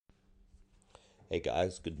Hey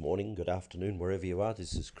guys, good morning, good afternoon, wherever you are.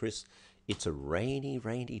 This is Chris. It's a rainy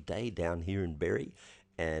day down here in Berry,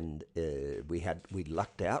 and we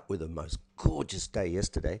lucked out with a most gorgeous day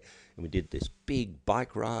yesterday, and we did this big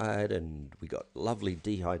bike ride, and we got lovely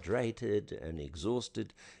dehydrated and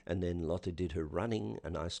exhausted, and then Lotte did her running,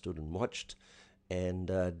 and I stood and watched, and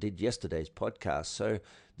did yesterday's podcast. So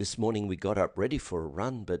this morning we got up ready for a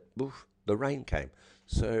run, but oof, the rain came.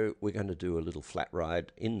 So we're going to do a little flat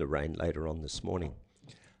ride in the rain later on this morning.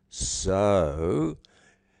 So,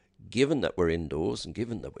 given that we're indoors and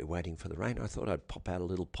given that we're waiting for the rain, I thought I'd pop out a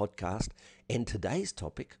little podcast. And today's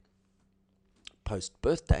topic, post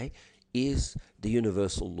birthday, is the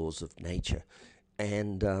universal laws of nature.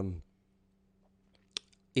 And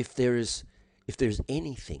if there is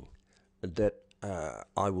anything that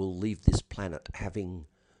I will leave this planet having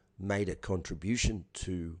made a contribution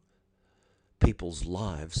to people's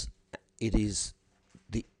lives, it is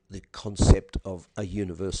the concept of a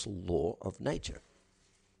universal law of nature.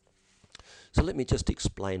 So let me just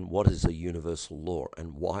explain what is a universal law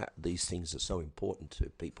and why these things are so important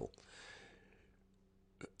to people.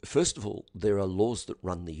 First of all, there are laws that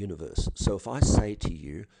run the universe. So if I say to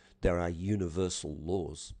you there are universal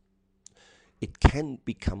laws, it can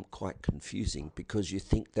become quite confusing because you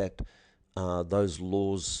think that those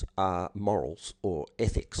laws are morals or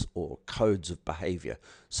ethics or codes of behavior,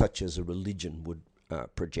 such as a religion would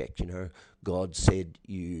project. You know, God said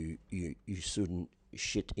you shouldn't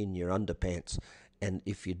shit in your underpants, and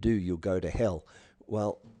if you do, you'll go to hell.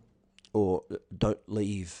 Well, or don't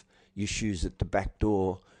leave your shoes at the back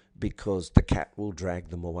door because the cat will drag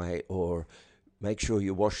them away, or make sure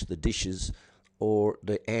you wash the dishes or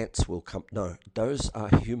the ants will come. No, those are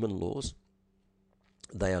human laws.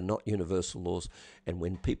 They are not universal laws. And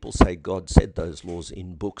when people say God said those laws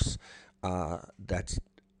in books, that's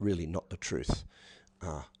really not the truth.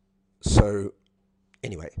 So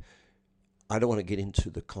anyway, I don't want to get into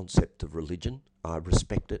the concept of religion. I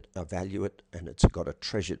respect it, I value it, and it's got a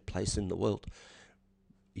treasured place in the world.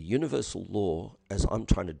 The universal law, as I'm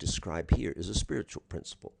trying to describe here, is a spiritual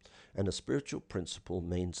principle. And a spiritual principle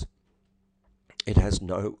means it has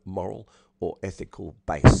no moral or ethical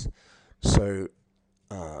base. So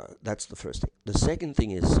that's the first thing. The second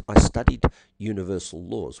thing is I studied universal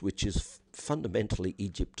laws, which is fundamentally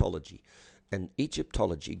Egyptology. And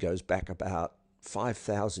Egyptology goes back about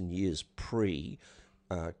 5,000 years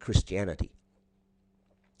pre-Christianity,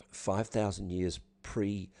 5,000 years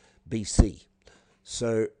pre-BC.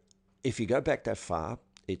 So if you go back that far,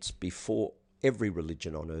 it's before every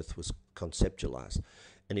religion on earth was conceptualized.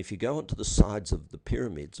 And if you go onto the sides of the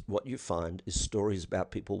pyramids, what you find is stories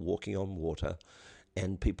about people walking on water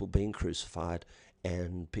and people being crucified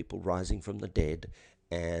and people rising from the dead,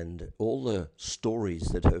 and all the stories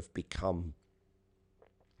that have become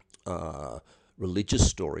religious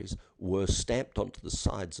stories were stamped onto the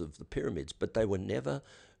sides of the pyramids, but they were never,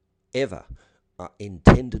 ever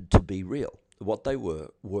intended to be real. What they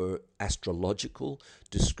were astrological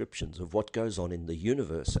descriptions of what goes on in the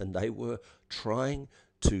universe, and they were trying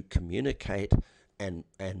to communicate and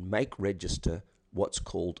make register what's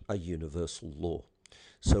called a universal law.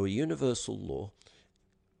 So a universal law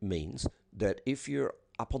means that if you're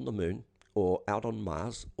up on the moon or out on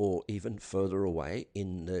Mars or even further away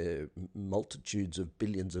in the multitudes of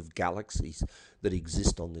billions of galaxies that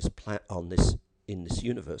exist on this in this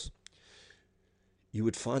universe, you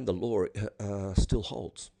would find the law still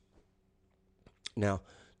holds. Now,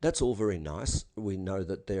 that's all very nice. We know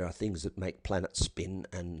that there are things that make planets spin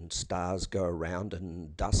and stars go around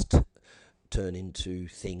and dust turn into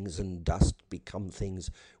things and dust become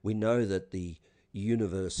things. We know that the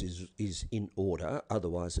universe is in order,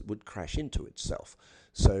 otherwise it would crash into itself.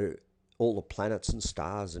 So all the planets and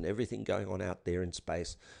stars and everything going on out there in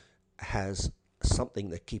space has something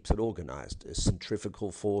that keeps it organized. A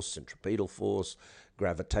centrifugal force, centripetal force,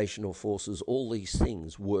 gravitational forces, all these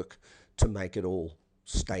things work to make it all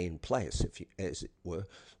stay in place, as it were.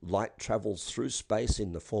 Light travels through space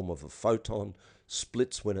in the form of a photon,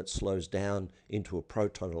 splits when it slows down into a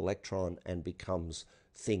proton electron, and becomes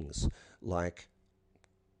things like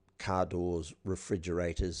car doors,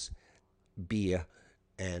 refrigerators, beer,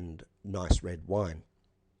 and nice red wine.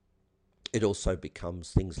 It also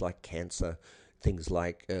becomes things like cancer, things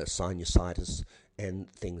like sinusitis,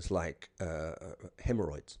 and things like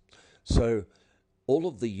hemorrhoids. So all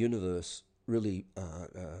of the universe really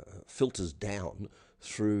filters down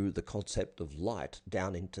through the concept of light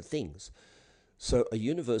down into things. So a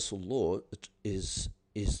universal law is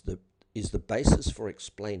the basis for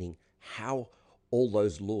explaining how all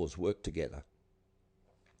those laws work together.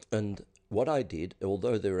 And what I did,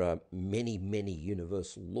 although there are many, many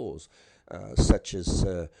universal laws, such as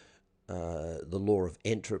the law of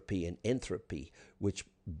entropy and entropy, which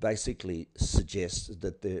basically suggests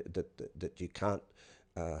that that you can't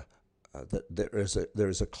that there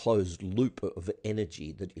is a closed loop of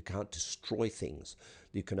energy, that you can't destroy things.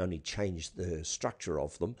 You can only change the structure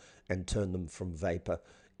of them and turn them from vapor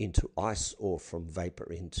into ice or from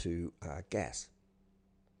vapor into gas.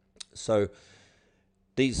 So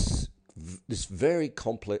these this very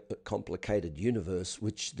complicated universe,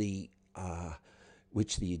 which the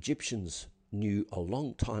Egyptians knew a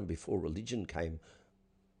long time before religion came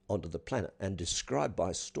onto the planet, and described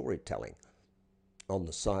by storytelling on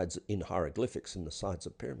the sides in hieroglyphics in the sides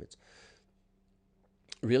of pyramids,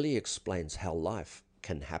 really explains how life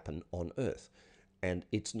can happen on Earth. And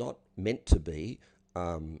it's not meant to be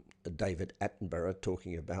David Attenborough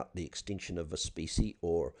talking about the extinction of a species,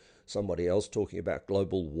 or somebody else talking about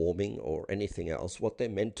global warming or anything else. What they're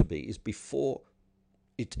meant to be is before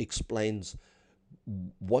it explains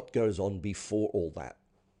what goes on before all that.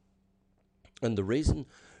 And the reason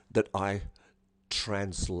that I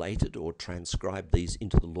translated or transcribed these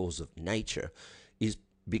into the laws of nature is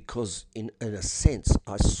because, in a sense,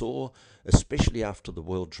 I saw, especially after the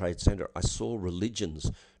World Trade Center, I saw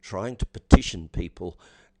religions trying to petition people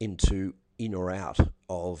into in or out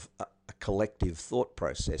of a collective thought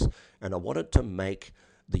process. And I wanted to make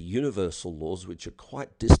the universal laws, which are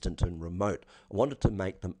quite distant and remote, I wanted to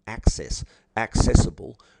make them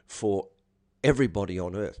accessible for everybody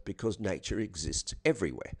on Earth, because nature exists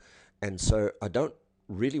everywhere. And so I don't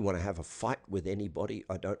really want to have a fight with anybody.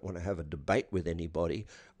 I don't want to have a debate with anybody.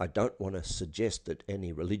 I don't want to suggest that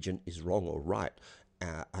any religion is wrong or right.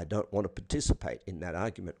 I don't want to participate in that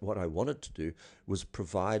argument. What I wanted to do was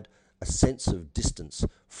provide a sense of distance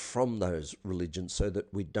from those religions, so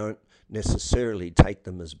that we don't necessarily take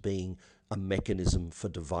them as being a mechanism for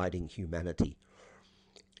dividing humanity.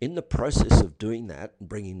 In the process of doing that,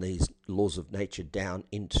 bringing these laws of nature down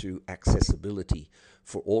into accessibility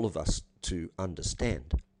for all of us to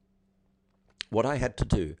understand, what I had to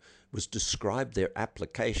do was describe their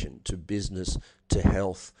application to business, to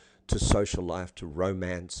health, to social life, to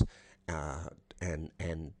romance,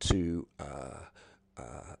 and to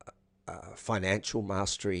financial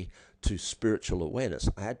mastery, to spiritual awareness.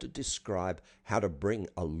 I had to describe how to bring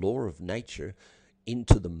a law of nature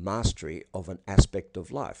into the mastery of an aspect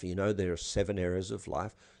of life. You know, there are 7 areas of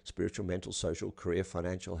life: spiritual, mental, social, career,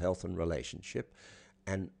 financial, health, and relationship.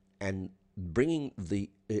 And bringing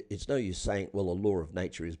it's no use saying, well, a law of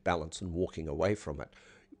nature is balance, and walking away from it.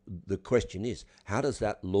 The question is, how does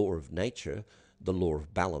that law of nature, the law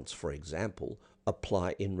of balance, for example,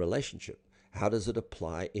 apply in relationship? How does it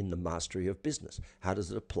apply in the mastery of business? How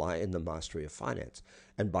does it apply in the mastery of finance?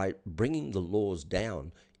 And by bringing the laws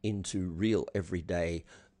down into real everyday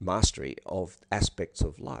mastery of aspects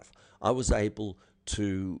of life, I was able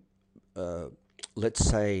to, let's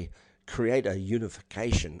say, create a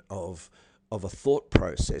unification of a thought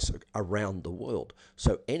process around the world.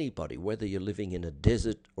 So anybody, whether you're living in a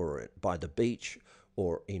desert or by the beach,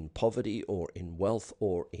 or in poverty or in wealth,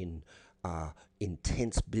 or in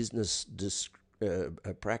intense business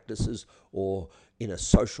practices, or in a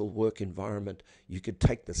social work environment, you could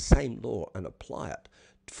take the same law and apply it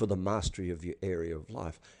for the mastery of your area of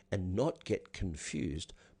life, and not get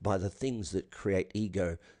confused by the things that create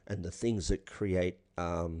ego, and the things that create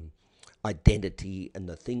identity, and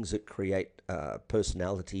the things that create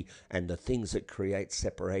personality, and the things that create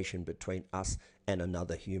separation between us and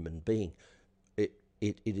another human being.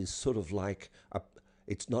 It is sort of like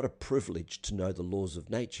it's not a privilege to know the laws of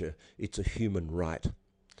nature, it's a human right.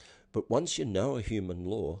 But once you know a human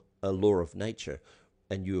law, a law of nature,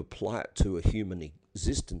 and you apply it to a human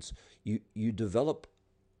existence, you develop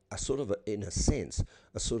a sort of, in a sense,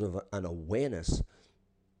 a sort of an awareness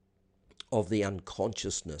of the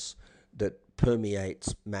unconsciousness that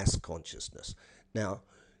permeates mass consciousness. Now,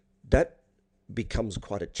 that becomes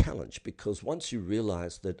quite a challenge, because once you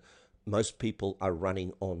realize that most people are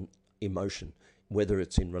running on emotion, whether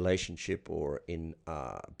it's in relationship or in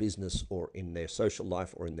business or in their social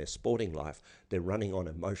life or in their sporting life, they're running on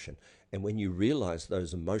emotion. And when you realize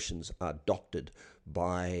those emotions are doctored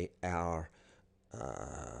by our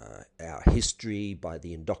history, by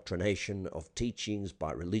the indoctrination of teachings,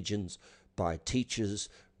 by religions, by teachers,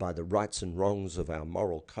 by the rights and wrongs of our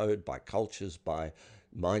moral code, by cultures, by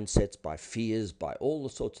mindsets, by fears, by all the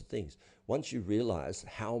sorts of things. Once you realize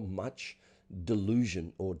how much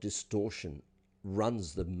delusion or distortion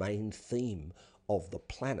runs the main theme of the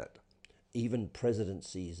planet, even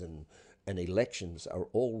presidencies and elections are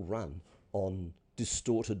all run on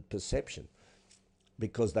distorted perception.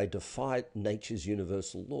 because they defy nature's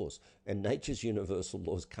universal laws. And nature's universal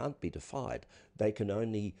laws can't be defied. They can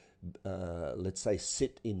only, let's say,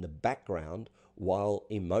 sit in the background while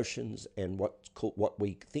emotions and what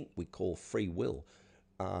we think we call free will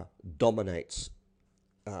dominates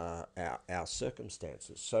our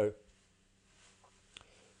circumstances. So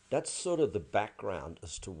that's sort of the background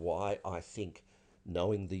as to why I think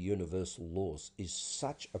knowing the universal laws is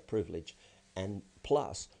such a privilege, and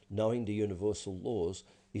plus knowing the universal laws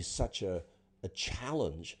is such a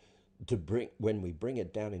challenge to bring when we bring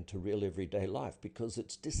it down into real everyday life, because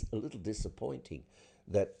it's a little disappointing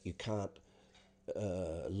that you can't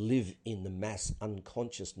live in the mass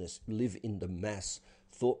unconsciousness, live in the mass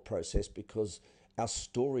thought process, because our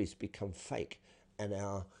stories become fake and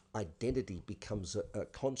our identity becomes a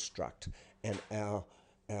construct, and our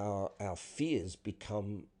fears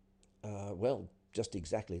become, well, just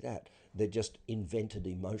exactly that. They're just invented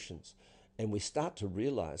emotions. And we start to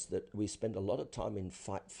realize that we spend a lot of time in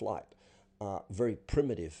fight flight, very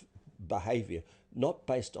primitive behavior, not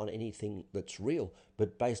based on anything that's real,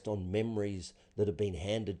 but based on memories that have been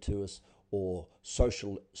handed to us, or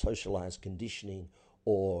socialized conditioning,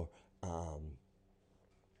 or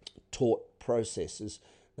taught processes,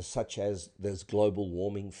 such as there's global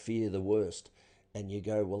warming, fear the worst. And you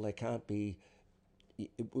go, well, they can't be,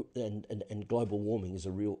 and global warming is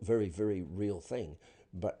a real, very, very real thing,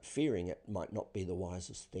 but fearing it might not be the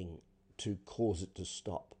wisest thing to cause it to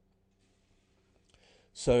stop.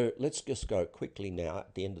 So let's just go quickly now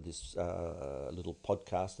at the end of this little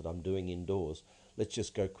podcast that I'm doing indoors. Let's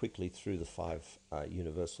just go quickly through the five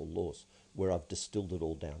universal laws where I've distilled it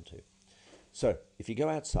all down to. So if you go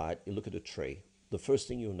outside, you look at a tree, the first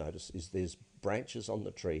thing you'll notice is there's branches on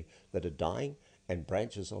the tree that are dying and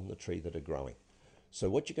branches on the tree that are growing. So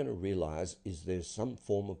what you're going to realize is there's some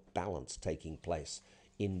form of balance taking place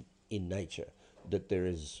in nature, that there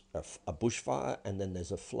is a bushfire and then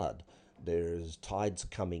there's a flood. There's tides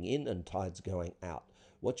coming in and tides going out.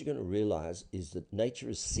 What you're going to realize is that nature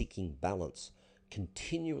is seeking balance,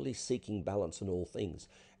 continually seeking balance in all things.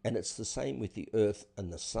 And it's the same with the earth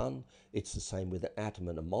and the sun. It's the same with an atom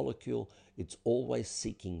and a molecule. It's always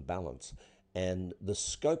seeking balance. And the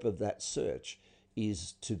scope of that search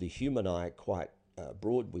is, to the human eye, quite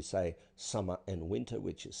broad. We say summer and winter,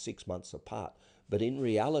 which is 6 months apart. But in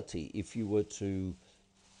reality, if you were to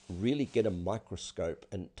really get a microscope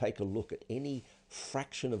and take a look at any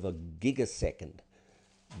fraction of a gigasecond,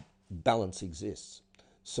 balance exists.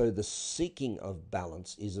 So the seeking of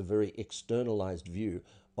balance is a very externalized view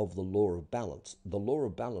of the law of balance. The law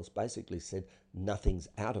of balance basically said nothing's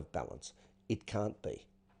out of balance. It can't be.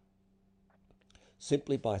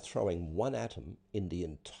 Simply by throwing one atom in the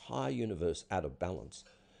entire universe out of balance,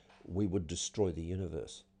 we would destroy the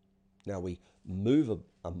universe. Now we move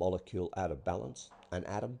a molecule out of balance, an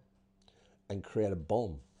atom, and create a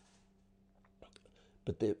bomb.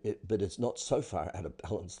 But it's not so far out of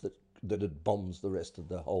balance that it bombs the rest of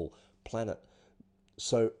the whole planet.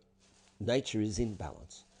 So nature is in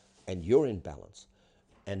balance, and you're in balance.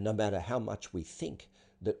 And no matter how much we think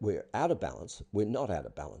that we're out of balance, we're not out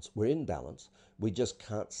of balance. We're in balance. We just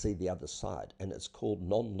can't see the other side. And it's called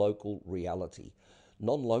non-local reality.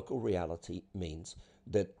 Non-local reality means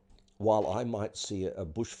that while I might see a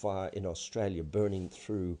bushfire in Australia burning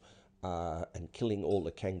through and killing all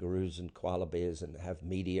the kangaroos and koala bears, and have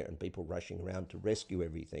media and people rushing around to rescue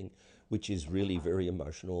everything, which is really very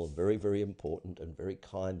emotional and very, very important and very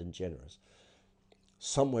kind and generous.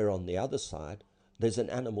 Somewhere on the other side, there's an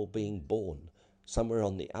animal being born. Somewhere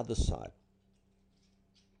on the other side,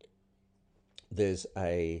 there's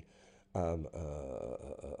a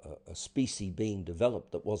species being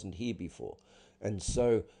developed that wasn't here before. And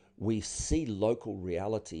so we see local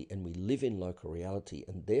reality and we live in local reality,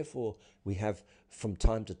 and therefore we have from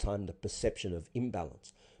time to time the perception of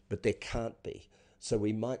imbalance, but there can't be. So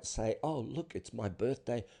we might say, oh, look, it's my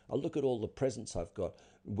birthday. Oh, look at all the presents I've got.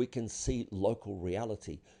 We can see local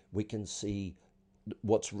reality. We can see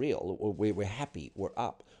what's real. We're happy, we're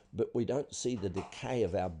up, but we don't see the decay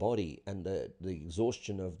of our body and the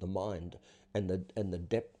exhaustion of the mind and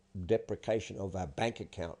the deprecation of our bank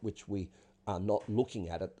account, which we are not looking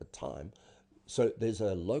at the time. So there's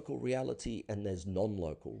a local reality and there's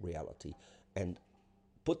non-local reality, and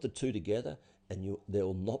put the two together and there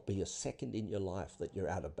will not be a second in your life that you're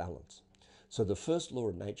out of balance. So the first law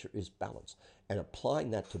of nature is balance, and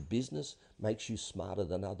applying that to business makes you smarter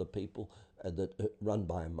than other people that run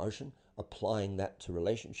by emotion. Applying that to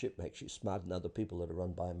relationship makes you smarter than other people that are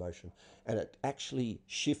run by emotion, and it actually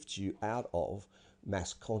shifts you out of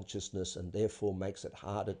mass consciousness and therefore makes it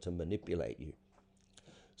harder to manipulate you.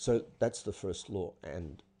 So that's the first law,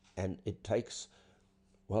 and it takes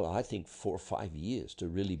well, I think 4 or 5 years to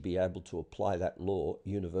really be able to apply that law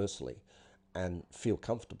universally and feel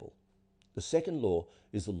comfortable. The second law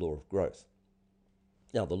is the law of growth.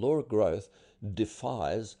 Now, the law of growth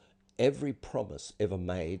defies every promise ever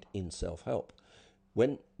made in self-help.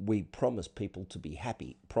 When we promise people to be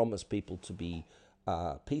happy, promise people to be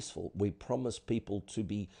peaceful, we promise people to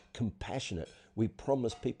be compassionate, we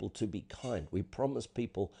promise people to be kind, we promise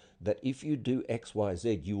people that if you do X, Y,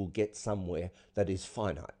 Z, you will get somewhere that is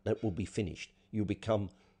finite, that will be finished. You become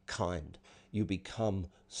kind, you become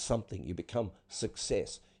something, you become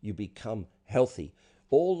success, you become healthy.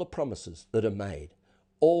 All the promises that are made,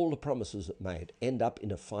 all the promises that are made end up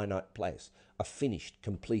in a finite place, a finished,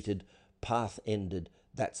 completed, path ended.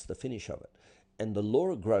 That's the finish of it. And the law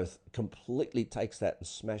of growth completely takes that and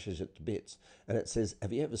smashes it to bits. And it says,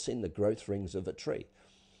 have you ever seen the growth rings of a tree?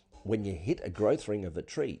 When you hit a growth ring of a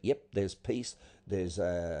tree, yep, there's peace, there's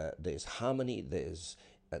harmony, there's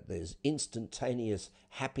instantaneous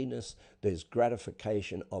happiness, there's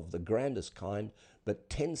gratification of the grandest kind. But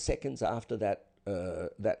 10 seconds after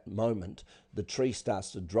that moment, the tree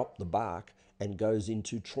starts to drop the bark and goes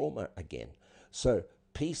into trauma again. So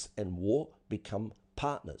peace and war become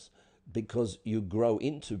partners because you grow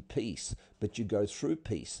into peace, but you go through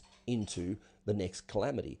peace into the next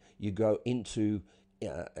calamity. You go into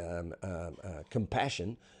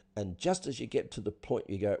compassion, and just as you get to the point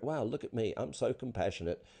you go, wow, look at me, I'm so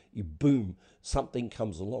compassionate, you boom, something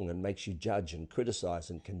comes along and makes you judge and criticize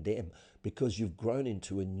and condemn because you've grown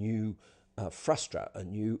into a new frustra, a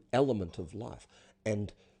new element of life.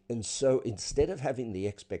 And so instead of having the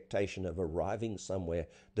expectation of arriving somewhere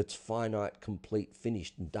that's finite, complete,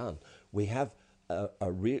 finished, and done, we have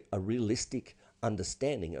a realistic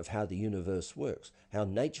understanding of how the universe works, how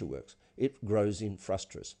nature works. It grows in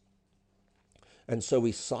frustras. And so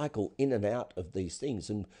we cycle in and out of these things.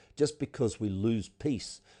 And just because we lose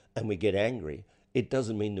peace and we get angry, it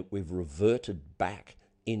doesn't mean that we've reverted back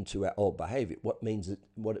into our old behavior. What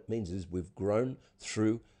it means is we've grown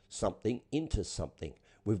through something into something.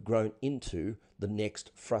 We've grown into the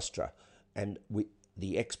next frustra. And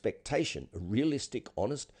the expectation, a realistic,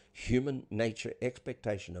 honest, human nature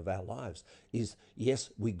expectation of our lives is,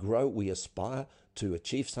 yes, we grow, we aspire to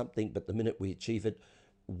achieve something, but the minute we achieve it,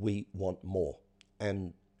 we want more.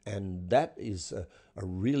 And that is a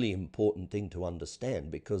really important thing to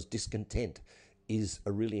understand, because discontent is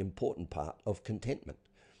a really important part of contentment.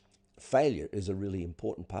 Failure is a really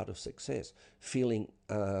important part of success. Feeling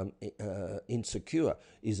insecure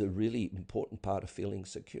is a really important part of feeling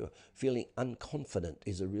secure. Feeling unconfident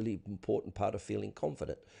is a really important part of feeling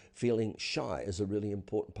confident. Feeling shy is a really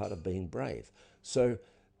important part of being brave. So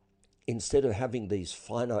instead of having these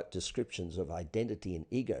finite descriptions of identity and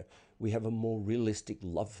ego, we have a more realistic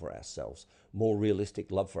love for ourselves, more realistic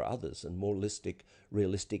love for others, and more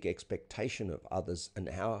realistic expectation of others and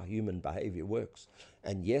how our human behavior works.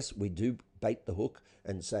 And yes, we do bait the hook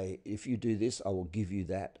and say, if you do this, I will give you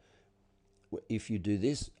that. If you do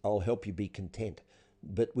this, I'll help you be content.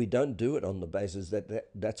 But we don't do it on the basis that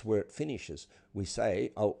that's where it finishes. We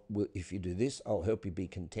say, if you do this, I'll help you be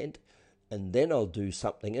content, and then I'll do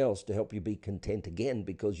something else to help you be content again,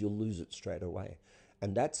 because you'll lose it straight away.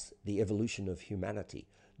 And that's the evolution of humanity.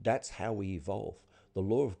 That's how we evolve. The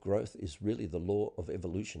law of growth is really the law of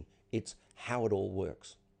evolution. It's how it all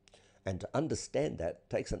works. And to understand that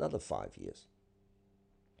takes another 5 years,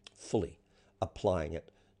 fully applying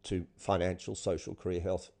it to financial, social, career,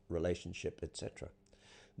 health, relationship, etc.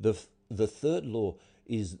 The third law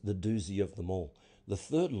is the doozy of them all. The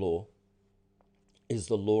third law is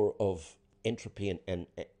the law of entropy and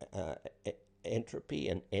enthalpy.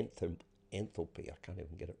 I can't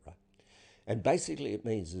even get it right. And basically it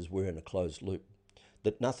means is we're in a closed loop,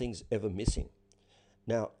 that nothing's ever missing.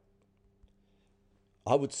 Now,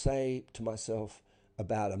 I would say to myself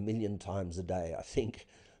about 1,000,000 times a day, I think,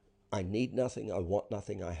 I need nothing, I want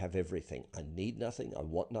nothing, I have everything. I need nothing, I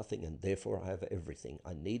want nothing, and therefore I have everything.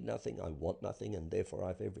 I need nothing, I want nothing, and therefore I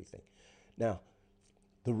have everything. Now,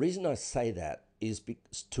 the reason I say that is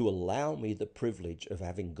to allow me the privilege of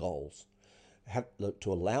having goals,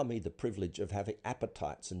 to allow me the privilege of having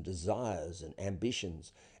appetites and desires and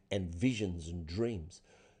ambitions and visions and dreams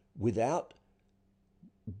without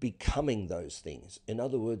becoming those things. In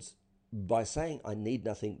other words, by saying I need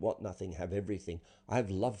nothing, want nothing, have everything, I have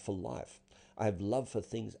love for life. I have love for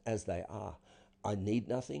things as they are. I need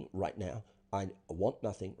nothing right now. I want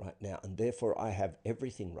nothing right now, and therefore I have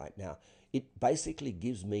everything right now. It basically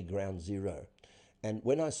gives me ground zero. And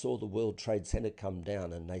when I saw the World Trade Center come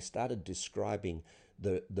down and they started describing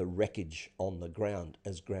the wreckage on the ground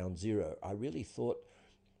as ground zero, I really thought,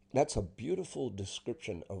 That's a beautiful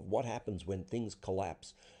description of what happens when things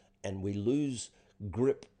collapse and we lose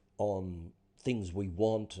grip on things we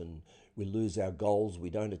want, and we lose our goals,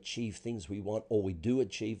 we don't achieve things we want, or we do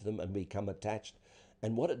achieve them and become attached.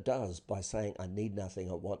 And what it does by saying, I need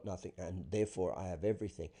nothing, I want nothing, and therefore I have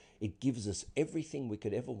everything, it gives us everything we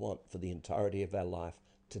could ever want for the entirety of our life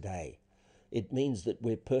today. It means that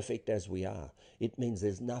we're perfect as we are. It means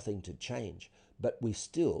there's nothing to change, but we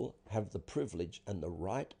still have the privilege and the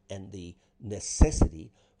right and the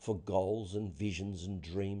necessity for goals and visions and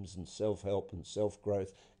dreams and self-help and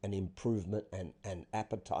self-growth and improvement and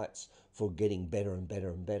appetites for getting better and better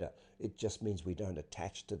and better. It just means we don't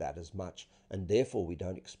attach to that as much, and therefore we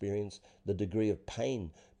don't experience the degree of pain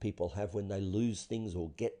people have when they lose things or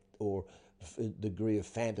get, or the degree of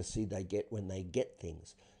fantasy they get when they get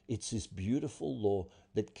things. It's this beautiful law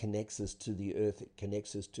that connects us to the earth, it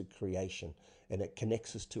connects us to creation, and it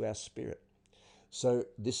connects us to our spirit. So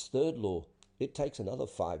this third law, it takes another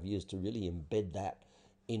 5 years to really embed that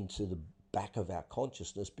into the back of our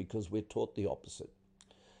consciousness, because we're taught the opposite.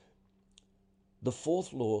 The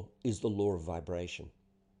fourth law is the law of vibration,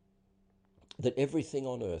 that everything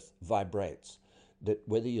on earth vibrates, that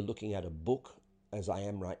whether you're looking at a book, as I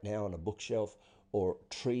am right now on a bookshelf, or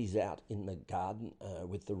trees out in the garden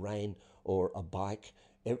with the rain, or a bike,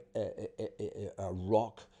 a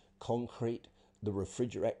rock, concrete, the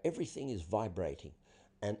refrigerator, everything is vibrating.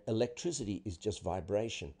 And electricity is just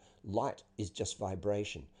vibration. Light is just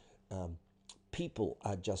vibration. People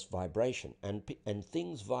are just vibration, and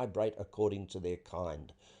things vibrate according to their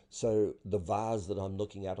kind. So the vase that I'm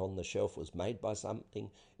looking at on the shelf was made by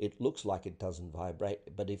something. It looks like it doesn't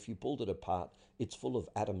vibrate, but if you pulled it apart, it's full of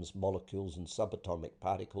atoms, molecules, and subatomic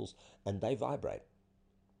particles, and they vibrate.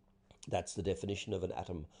 That's the definition of an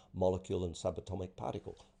atom, molecule, and subatomic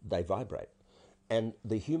particle. They vibrate. And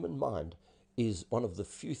the human mind is one of the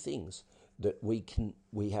few things that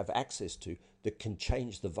we have access to that can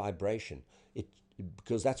change the vibration.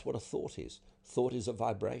 Because that's what a thought is. Thought is a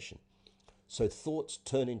vibration. So thoughts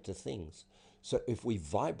turn into things. So if we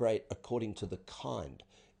vibrate according to the kind,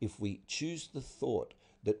 if we choose the thought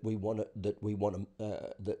that we want to,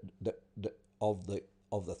 of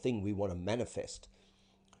the thing we want to manifest,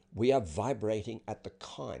 we are vibrating at the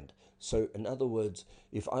kind. So in other words,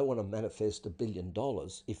 if I want to manifest $1 billion,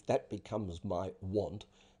 if that becomes my want,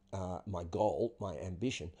 my goal, my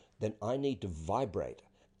ambition, then I need to vibrate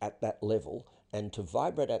at that level. And to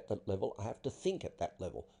vibrate at that level, I have to think at that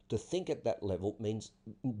level. To think at that level means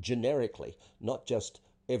generically, not just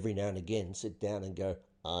every now and again sit down and go,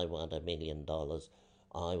 I want $1 million,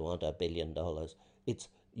 I want $1 billion. It's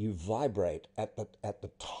you vibrate at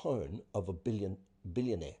the tone of a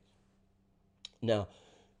billionaire. Now,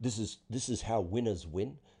 this is how winners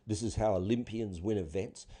win. This is how Olympians win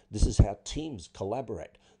events. This is how teams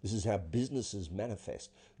collaborate. This is how businesses manifest.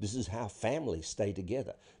 This is how families stay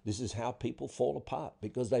together. This is how people fall apart,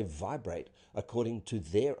 because they vibrate according to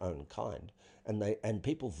their own kind. And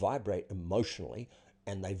people vibrate emotionally,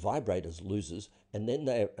 and they vibrate as losers, and then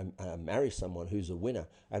they marry someone who's a winner,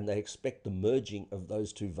 and they expect the merging of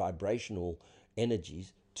those two vibrational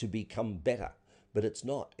energies to become better. But it's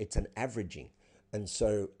not, it's an averaging. And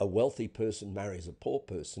so a wealthy person marries a poor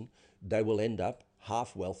person, they will end up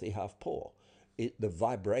half wealthy, half poor. The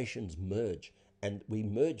vibrations merge, and we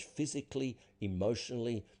merge physically,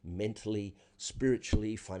 emotionally, mentally,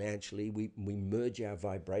 spiritually, financially. We merge our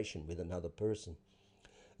vibration with another person.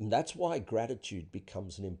 And that's why gratitude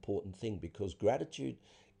becomes an important thing, because gratitude,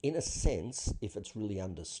 in a sense, if it's really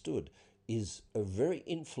understood, is a very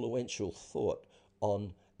influential thought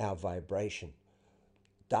on our vibration.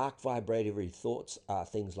 Dark vibratory thoughts are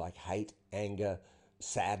things like hate, anger,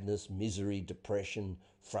 sadness, misery, depression,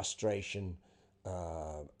 frustration,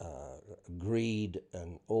 greed,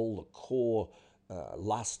 and all the core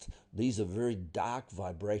lust. These are very dark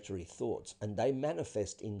vibratory thoughts, and they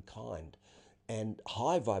manifest in kind. And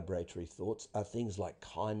high vibratory thoughts are things like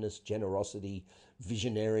kindness, generosity,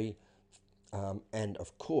 visionary, and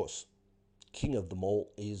of course, king of them all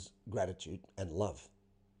is gratitude and love.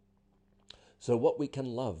 So what we can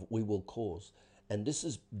love, we will cause. And this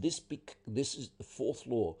is the fourth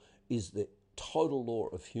law, is the total law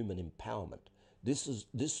of human empowerment.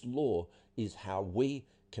 This law is how we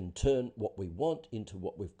can turn what we want into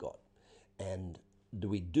what we've got. And do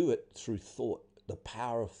we do it through thought, the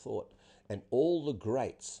power of thought? And all the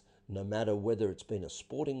greats, no matter whether it's been a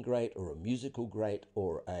sporting great or a musical great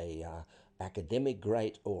or a academic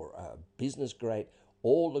great or a business great,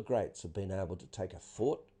 all the greats have been able to take a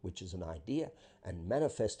thought, which is an idea, and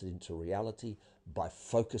manifest it into reality by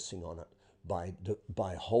focusing on it,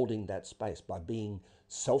 by holding that space, by being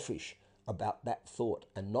selfish about that thought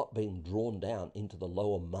and not being drawn down into the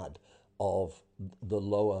lower mud of the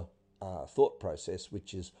lower thought process,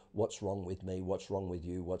 which is what's wrong with me, what's wrong with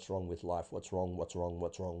you, what's wrong with life, what's wrong, what's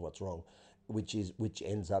wrong, which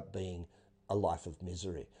ends up being a life of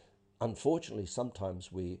misery. Unfortunately, sometimes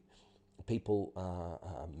people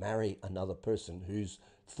marry another person whose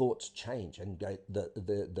thoughts change, and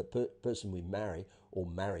the person we marry or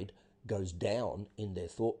married goes down in their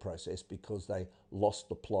thought process because they lost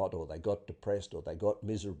the plot, or they got depressed, or they got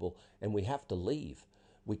miserable, and we have to leave.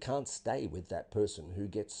 We can't stay with that person who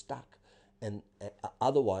gets stuck. And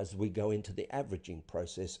otherwise, we go into the averaging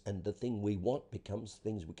process, and the thing we want becomes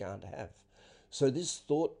things we can't have. So, this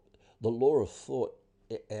thought, the law of thought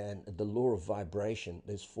and the law of vibration,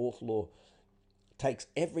 this fourth law, takes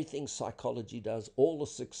everything psychology does, all the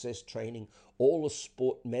success training, all the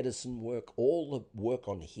sport medicine work, all the work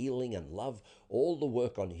on healing and love, all the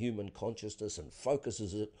work on human consciousness, and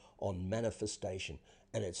focuses it on manifestation.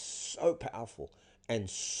 And it's so powerful and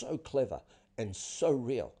so clever and so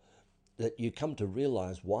real that you come to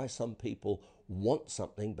realize why some people want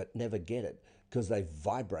something but never get it, because they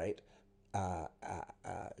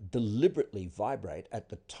deliberately vibrate at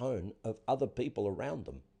the tone of other people around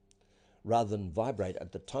them, rather than vibrate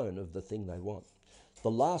at the tone of the thing they want.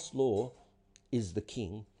 The last law is the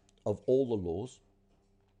king of all the laws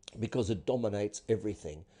because it dominates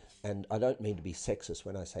everything. And I don't mean to be sexist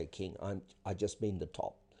when I say king, I just mean the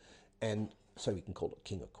top. And so we can call it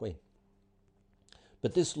king or queen.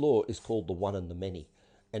 But this law is called the one and the many.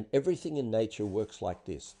 And everything in nature works like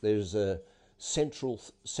this. There's a central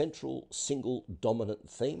single dominant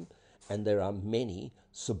theme, and there are many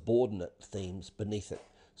subordinate themes beneath it.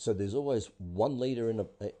 So there's always one leader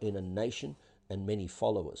in a nation and many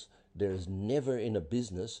followers. There is never in a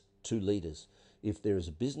business two leaders. If there is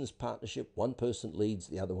a business partnership, one person leads,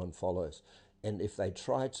 the other one follows. And if they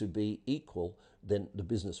try to be equal, then the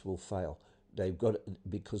business will fail. They've got,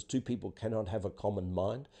 because two people cannot have a common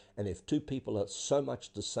mind, and if two people are so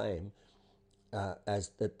much the same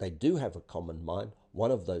as that they do have a common mind,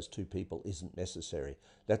 one of those two people isn't necessary.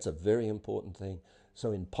 That's a very important thing.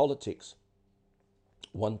 So in politics,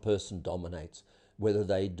 one person dominates, whether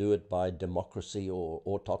they do it by democracy or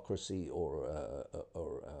autocracy or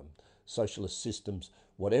socialist systems,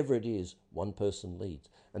 whatever it is, one person leads.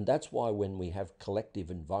 And that's why when we have collective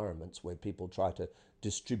environments where people try to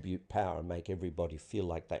distribute power and make everybody feel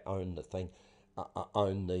like they own the thing,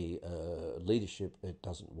 own the leadership, it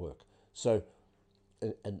doesn't work. So,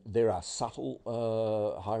 and there are subtle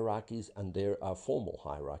hierarchies and there are formal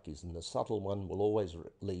hierarchies, and the subtle one will always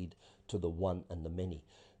lead to the one and the many.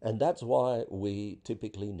 And that's why we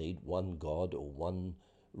typically need one God or one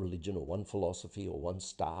religion or one philosophy or one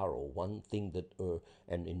star or one thing that,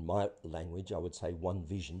 and in my language I would say one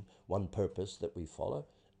vision, one purpose that we follow,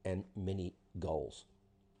 and many goals.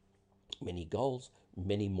 Many goals,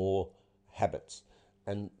 many more habits.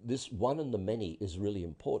 And this one and the many is really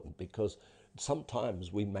important because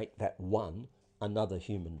sometimes we make that one another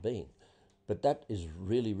human being. But that is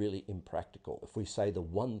really, really impractical. If we say the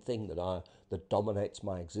one thing that dominates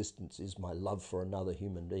my existence is my love for another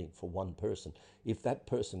human being, for one person, if that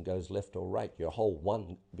person goes left or right, your whole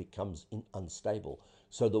one becomes unstable.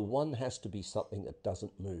 So the one has to be something that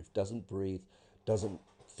doesn't move, doesn't breathe, doesn't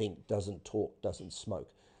think, doesn't talk, doesn't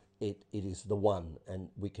smoke. It is the one, and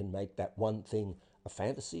we can make that one thing a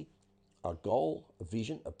fantasy, a goal, a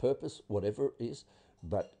vision, a purpose, whatever it is,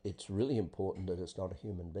 but it's really important that it's not a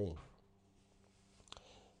human being.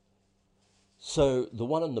 So the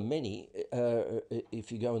one and the many,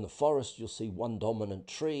 if you go in the forest, you'll see one dominant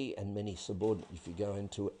tree and many subordinate. If you go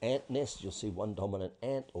into an ant nest, you'll see one dominant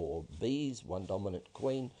ant, or bees, one dominant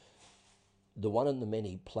queen. The one and the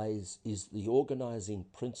many is the organizing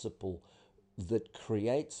principle that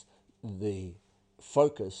creates the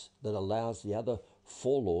focus that allows the other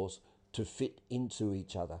four laws to fit into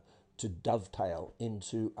each other, to dovetail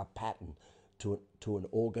into a pattern, to an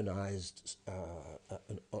organized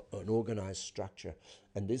structure.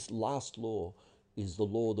 And this last law is the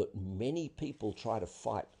law that many people try to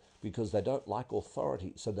fight because they don't like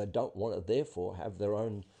authority, so they don't want to therefore have their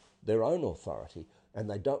own authority, and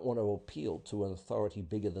they don't want to appeal to an authority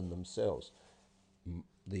bigger than themselves.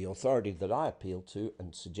 The authority that I appeal to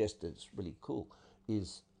and suggest that it's really cool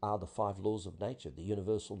are the 5 laws of nature, the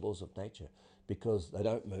universal laws of nature, because they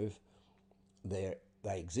don't move. They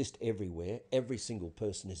exist everywhere. Every single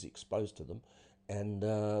person is exposed to them, and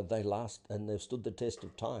they last, and they've stood the test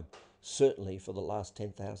of time, certainly for the last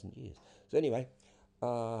 10,000 years. So anyway,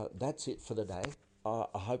 that's it for the day. I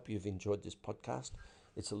hope you've enjoyed this podcast.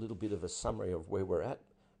 It's a little bit of a summary of where we're at,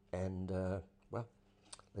 and well,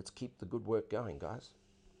 let's keep the good work going, guys.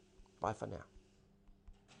 Bye for now.